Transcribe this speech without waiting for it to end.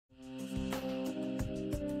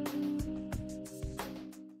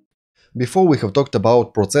Before we have talked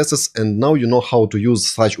about processes, and now you know how to use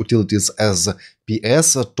such utilities as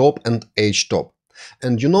ps, top and htop.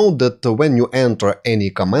 And you know that when you enter any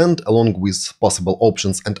command along with possible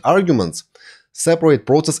options and arguments, separate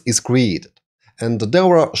process is created. And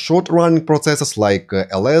there are short-running processes like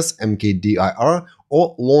ls, mkdir,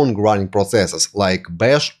 or long-running processes like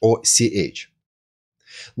bash or ch.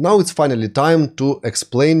 Now it's finally time to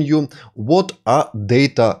explain you what are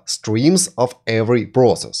data streams of every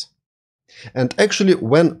process. And actually,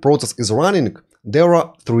 when process is running, there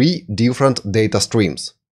are three different data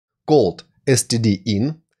streams called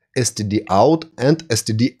std_in, std_out, and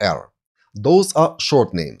std_err. Those are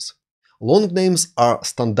short names. Long names are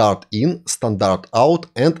standard_in, standard_out,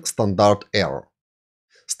 and standard_error.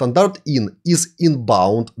 Standard_in is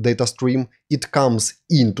inbound data stream, it comes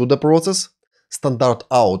into the process.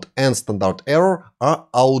 Standard_out and standard_error are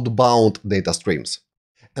outbound data streams.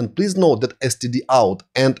 And please note that std_out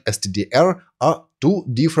and std_err are two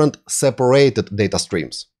different separated data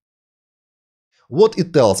streams. What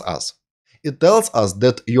it tells us? It tells us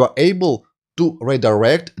that you are able to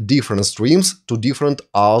redirect different streams to different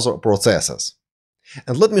other processes.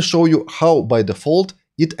 And let me show you how by default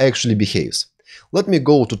it actually behaves. Let me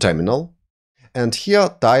go to terminal and here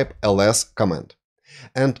type ls command.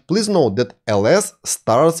 And please note that ls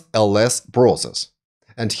starts ls process.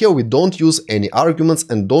 And here we don't use any arguments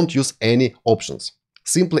and don't use any options.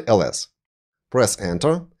 Simply ls. Press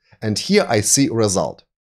enter, and here I see result.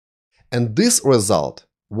 And this result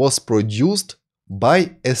was produced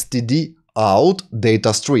by std_out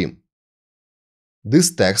data stream.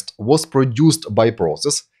 This text was produced by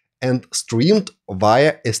process and streamed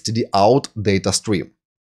via std_out data stream.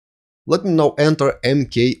 Let me now enter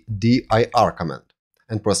mkdir command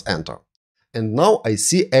and press enter. And now I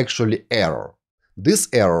see actually error. This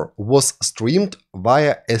error was streamed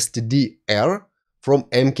via std_err from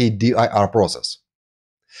mkdir process.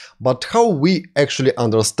 But how we actually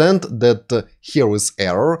understand that here is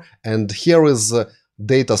error and here is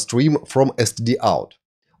data stream from std_out?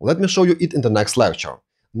 Let me show you it in the next lecture.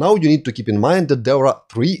 Now you need to keep in mind that there are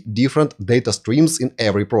three different data streams in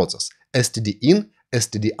every process: std_in,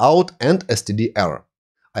 std_out, and std_err.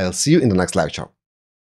 I'll see you in the next lecture.